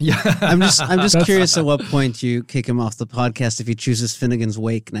April. Yeah, I'm just curious at what point you kick him off the podcast if he chooses Finnegan's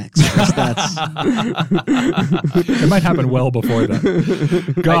Wake next. It might happen well before then.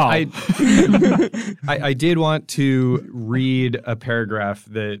 I did want to read a paragraph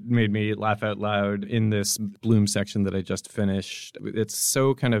that made me laugh out loud in this Bloom section that I just finished. It's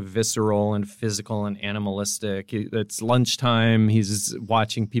so kind of visceral and physical and animalistic. It's lunchtime. He's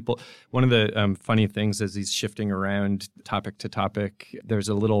watching people. One of the funny things is he's shifting around topic to topic. There's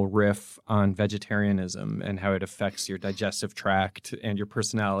a little riff on vegetarianism and how it affects your digestive tract and your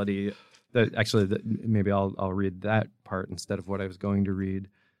personality. Maybe I'll read that part instead of what I was going to read.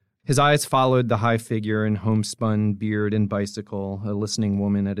 His eyes followed the high figure in homespun beard and bicycle, a listening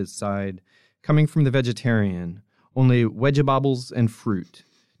woman at his side. Coming from the vegetarian, only vegetables and fruit.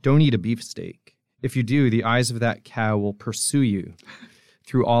 Don't eat a beefsteak. If you do, the eyes of that cow will pursue you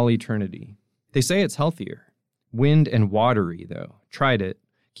through all eternity. They say it's healthier. Wind and watery, though. Tried it.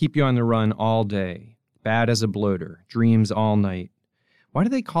 Keep you on the run all day. Bad as a bloater. Dreams all night. Why do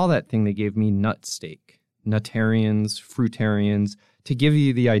they call that thing they gave me nut steak? Nutarians, fruitarians, to give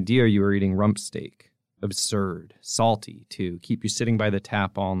you the idea you were eating rump steak. Absurd. Salty, too. Keep you sitting by the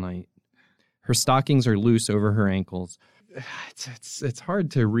tap all night. Her stockings are loose over her ankles. It's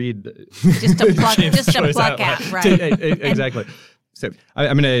hard to read. Just to pluck out, right? Exactly. So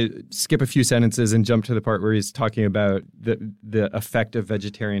I'm going to skip a few sentences and jump to the part where he's talking about the effect of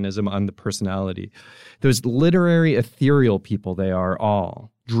vegetarianism on the personality. Those literary, ethereal people they are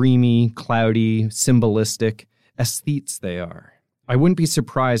all. Dreamy, cloudy, symbolistic. Aesthetes they are. I wouldn't be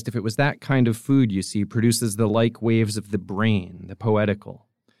surprised if it was that kind of food, you see, produces the like waves of the brain, the poetical.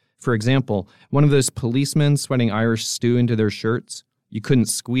 For example, one of those policemen sweating Irish stew into their shirts, you couldn't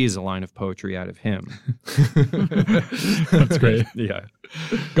squeeze a line of poetry out of him. That's great. Yeah.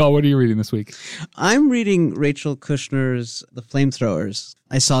 Gal, what are you reading this week? I'm reading Rachel Kushner's The Flamethrowers.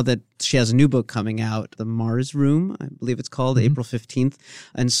 I saw that she has a new book coming out, The Mars Room, I believe it's called, April 15th.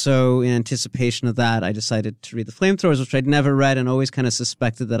 And so in anticipation of that, I decided to read The Flamethrowers, which I'd never read and always kind of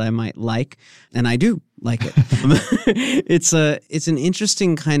suspected that I might like. And I do like it. It's an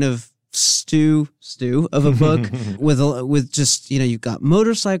interesting kind of stew of a book with just, you've got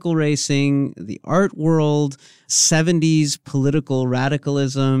motorcycle racing, the art world, 70s political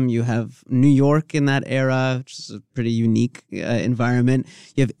radicalism. You have New York in that era, which is a pretty unique environment.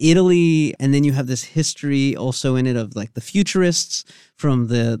 You have Italy, and then you have this history also in it of like the futurists from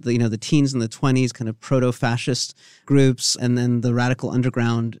the teens and the 20s, kind of proto-fascist groups, and then the radical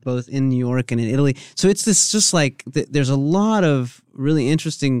underground, both in New York and in Italy. So it's this just like, there's a lot of really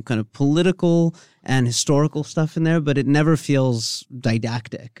interesting kind of political and historical stuff in there, but it never feels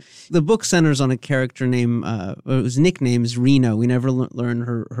didactic. The book centers on a character named, whose nickname is Reno. We never learn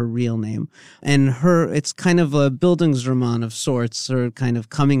her real name. And it's kind of a Bildungsroman of sorts, or kind of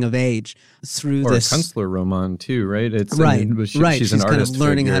coming of age through this. Or a Kunstlerroman too, right? Right. She's an kind of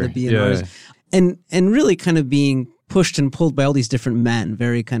learning figure. how to be an artist. And really kind of being pushed and pulled by all these different men,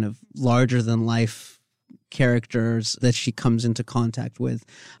 very kind of larger than life characters that she comes into contact with.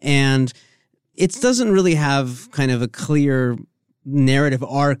 And it doesn't really have kind of a clear narrative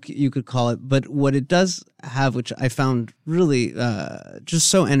arc, you could call it, but what it does have, which I found really just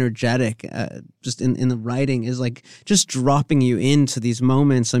so energetic, just in the writing, is like just dropping you into these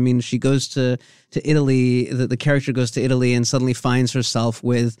moments. I mean, she goes to Italy, the character goes to Italy and suddenly finds herself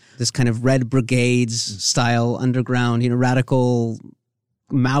with this kind of Red Brigades style underground, radical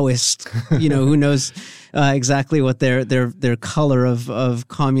Maoist, who knows exactly what their color of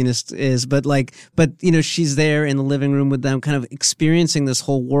communist is, but she's there in the living room with them, kind of experiencing this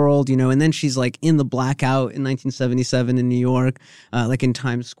whole world, and then she's like in the blackout in 1977 in New York, like in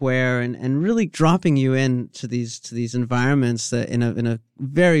Times Square, and really dropping you into these environments that in a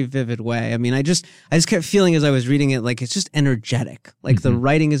very vivid way. I mean, I just kept feeling as I was reading it, like it's just energetic. Like the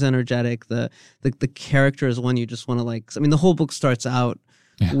writing is energetic, the character is one you just want to the whole book starts out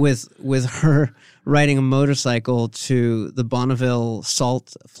with her riding a motorcycle to the Bonneville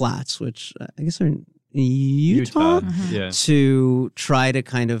salt flats, which I guess are in Utah. To try to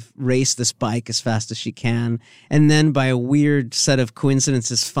kind of race this bike as fast as she can. And then by a weird set of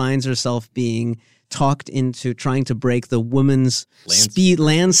coincidences finds herself being talked into trying to break the woman's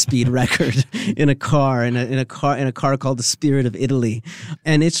land speed record in a car called the Spirit of Italy,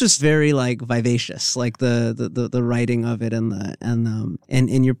 and it's just very vivacious, like the writing of it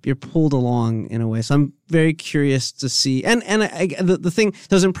and you're pulled along in a way. So I'm very curious to see, and the thing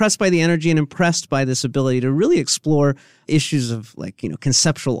I was impressed by the energy and impressed by this ability to really explore issues of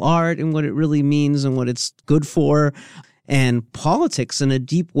conceptual art and what it really means and what it's good for. And politics in a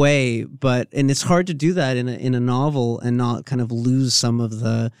deep way, and it's hard to do that in a novel and not kind of lose some of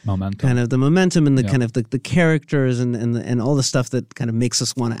the momentum, and the kind of the characters and all the stuff that kind of makes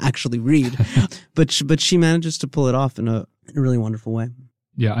us want to actually read. but she manages to pull it off in a really wonderful way.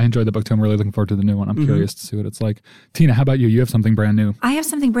 Yeah, I enjoyed the book too. I'm really looking forward to the new one. I'm curious to see what it's like. Tina, how about you? You have something brand new. I have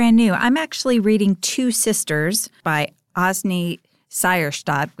something brand new. I'm actually reading Two Sisters by Osni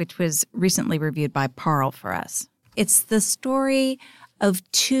Seierstadt, which was recently reviewed by Parl for us. It's the story of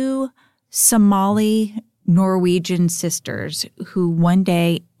two Somali Norwegian sisters who one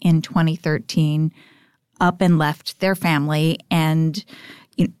day in 2013 up and left their family and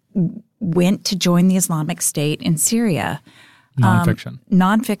went to join the Islamic State in Syria.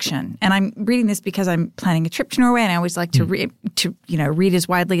 Nonfiction. And I'm reading this because I'm planning a trip to Norway, and I always like to read as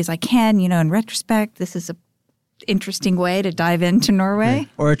widely as I can. In retrospect, this is a interesting way to dive into Norway. Yeah.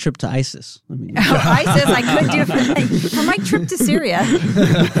 Or a trip to ISIS. ISIS, I could do for my trip to Syria.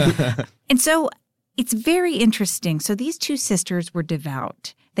 And so it's very interesting. So these two sisters were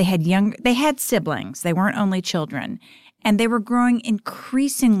devout. They had siblings. They weren't only children. And they were growing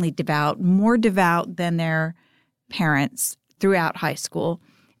increasingly devout, more devout than their parents throughout high school.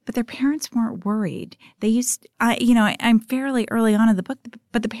 But their parents weren't worried. They I'm fairly early on in the book,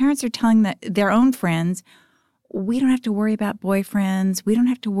 but the parents are telling their own friends, we don't have to worry about boyfriends. We don't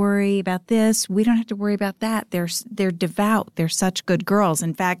have to worry about this. We don't have to worry about that. They're devout. They're such good girls.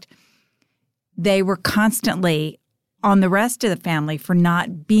 In fact, they were constantly on the rest of the family for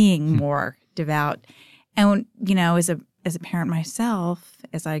not being more devout. And, as a parent myself,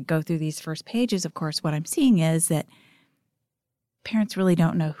 as I go through these first pages, of course, what I'm seeing is that parents really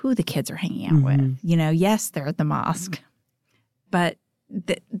don't know who the kids are hanging out with. Yes, they're at the mosque, but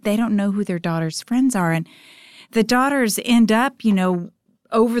they don't know who their daughter's friends are. And the daughters end up,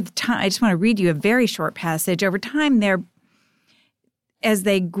 over the time, I just want to read you a very short passage. Over time, as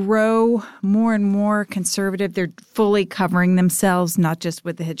they grow more and more conservative, they're fully covering themselves, not just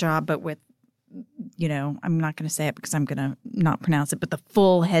with the hijab, but with, I'm not going to say it because I'm going to not pronounce it, but the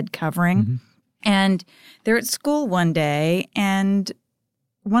full head covering. Mm-hmm. And they're at school one day, and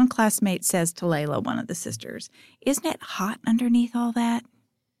one classmate says to Layla, one of the sisters, "Isn't it hot underneath all that?"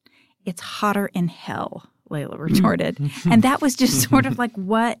 "It's hotter in hell," Layla retorted. And that was just sort of like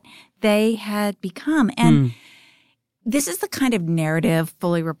what they had become. And this is the kind of narrative,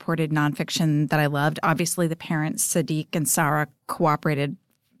 fully reported nonfiction that I loved. Obviously, the parents, Sadiq and Sarah, cooperated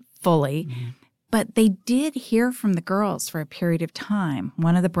fully. But they did hear from the girls for a period of time.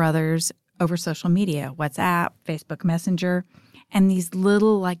 One of the brothers over social media, WhatsApp, Facebook Messenger, and these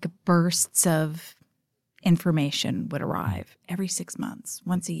little bursts of information would arrive every 6 months,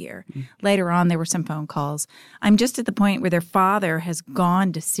 once a year. Later on, there were some phone calls. I'm just at the point where their father has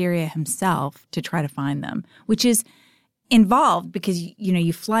gone to Syria himself to try to find them, which is involved because,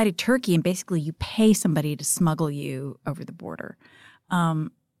 you fly to Turkey and basically you pay somebody to smuggle you over the border. I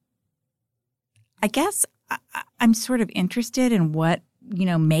guess I'm sort of interested in what,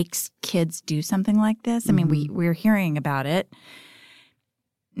 makes kids do something like this. I mean, we're hearing about it.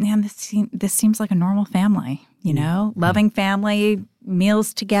 man, this seems like a normal family, you know, loving family,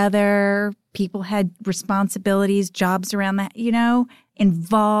 meals together, people had responsibilities, jobs around that, you know,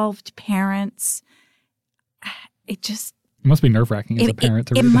 involved parents. It must be nerve-wracking as a parent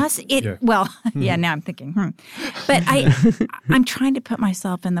to read that. Well, yeah, now I'm thinking, But I'm trying to put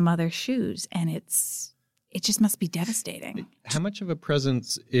myself in the mother's shoes, and it just must be devastating. How much of a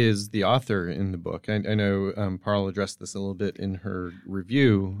presence is the author in the book? I know Parle addressed this a little bit in her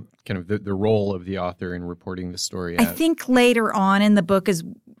review, kind of the role of the author in reporting the story out. I think later on in the book is,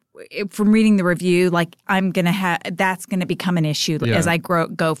 from reading the review, like that's going to become an issue as I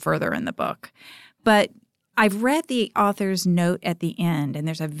go further in the book. But I've read the author's note at the end, and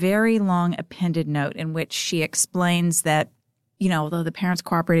there's a very long appended note in which she explains that, you know, although the parents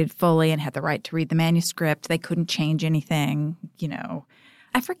cooperated fully and had the right to read the manuscript, they couldn't change anything, you know.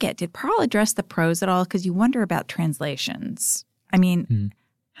 I forget, did Parle address the prose at all? Because you wonder about translations. I mean,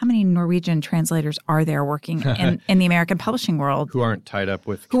 how many Norwegian translators are there working in the American publishing world? Who aren't tied up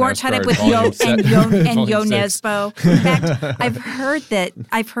with Jo Nesbø. In fact,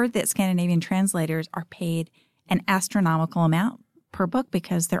 I've heard that Scandinavian translators are paid an astronomical amount per book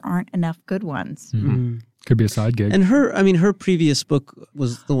because there aren't enough good ones. Mm-hmm. Could be a side gig. And her previous book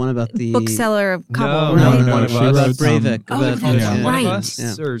was the one about the bookseller of Kabul, right? No, she wrote Breivik.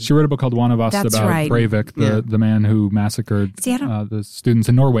 right. She wrote a book called One of Us That's about right. Breivik, the man who massacred the students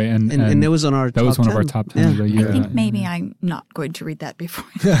in Norway, and it was on our that was one of our top 10 of the year. I think maybe I'm not going to read that before.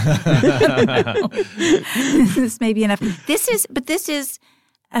 This may be enough. This is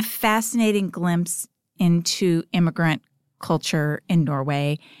a fascinating glimpse into immigrant culture in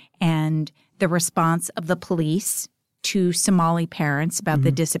Norway and the response of the police to Somali parents about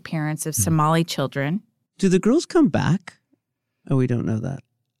the disappearance of Somali children. Do the girls come back? Oh, we don't know that.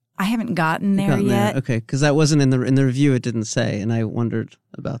 I haven't gotten there yet. Okay, because that wasn't in the review. It didn't say, and I wondered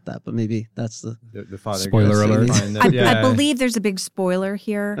about that. But maybe that's the father. Spoiler alert. I believe there's a big spoiler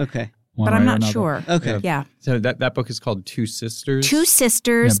here. Okay. But I'm not sure. Okay. Yeah. So that book is called Two Sisters? Two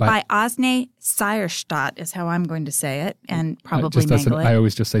Sisters by Åsne Seierstad is how I'm going to say it, and probably mangle it. I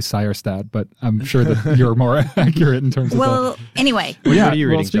always just say Seierstad, but I'm sure that you're more accurate in terms of Well, anyway. What are you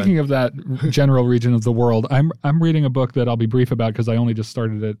reading, speaking John? of that general region of the world, I'm reading a book that I'll be brief about because I only just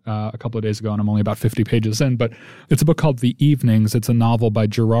started it a couple of days ago, and I'm only about 50 pages in, but it's a book called The Evenings. It's a novel by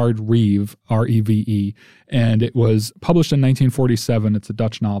Gerard Reeve, R-E-V-E, and it was published in 1947. It's a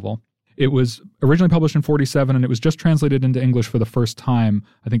Dutch novel. It was originally published in 1947, and it was just translated into English for the first time,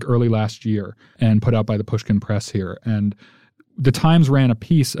 I think, early last year, and put out by the Pushkin Press here. And the Times ran a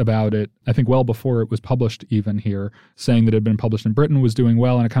piece about it, I think well before it was published even here, saying that it had been published in Britain, was doing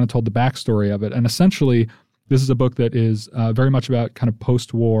well, and it kind of told the backstory of it. And essentially, this is a book that is very much about kind of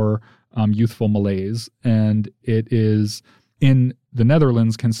post-war youthful malaise, and it is, in the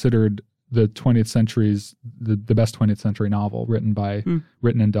Netherlands, considered the 20th century's the best 20th century novel written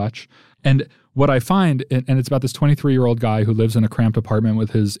in Dutch. And what I find, and it's about this 23-year-old guy who lives in a cramped apartment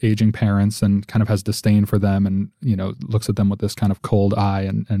with his aging parents and kind of has disdain for them, and looks at them with this kind of cold eye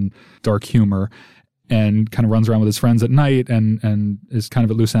and dark humor, and kind of runs around with his friends at night and is kind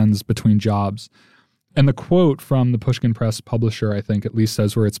of at loose ends between jobs. And the quote from the Pushkin Press publisher, I think, at least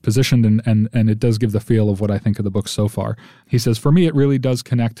says where it's positioned, and it does give the feel of what I think of the book so far. He says, "For me, it really does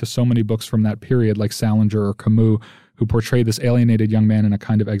connect to so many books from that period, like Salinger or Camus, who portray this alienated young man in a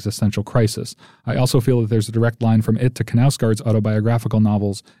kind of existential crisis. I also feel that there's a direct line from it to Knausgaard's autobiographical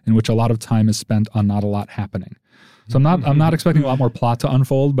novels, in which a lot of time is spent on not a lot happening." So I'm not expecting a lot more plot to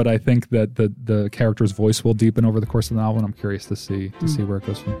unfold, but I think that the character's voice will deepen over the course of the novel, and I'm curious to see where it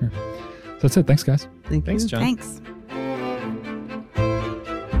goes from here. So that's it. Thanks, guys. Thanks, John. Thanks.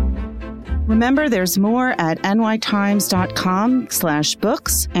 Remember, there's more at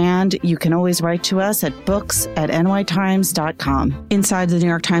nytimes.com/books, and you can always write to us at books@nytimes.com. Inside the New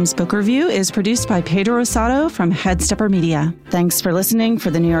York Times Book Review is produced by Pedro Rosado from Headstepper Media. Thanks for listening. For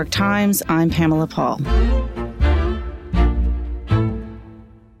the New York Times, I'm Pamela Paul.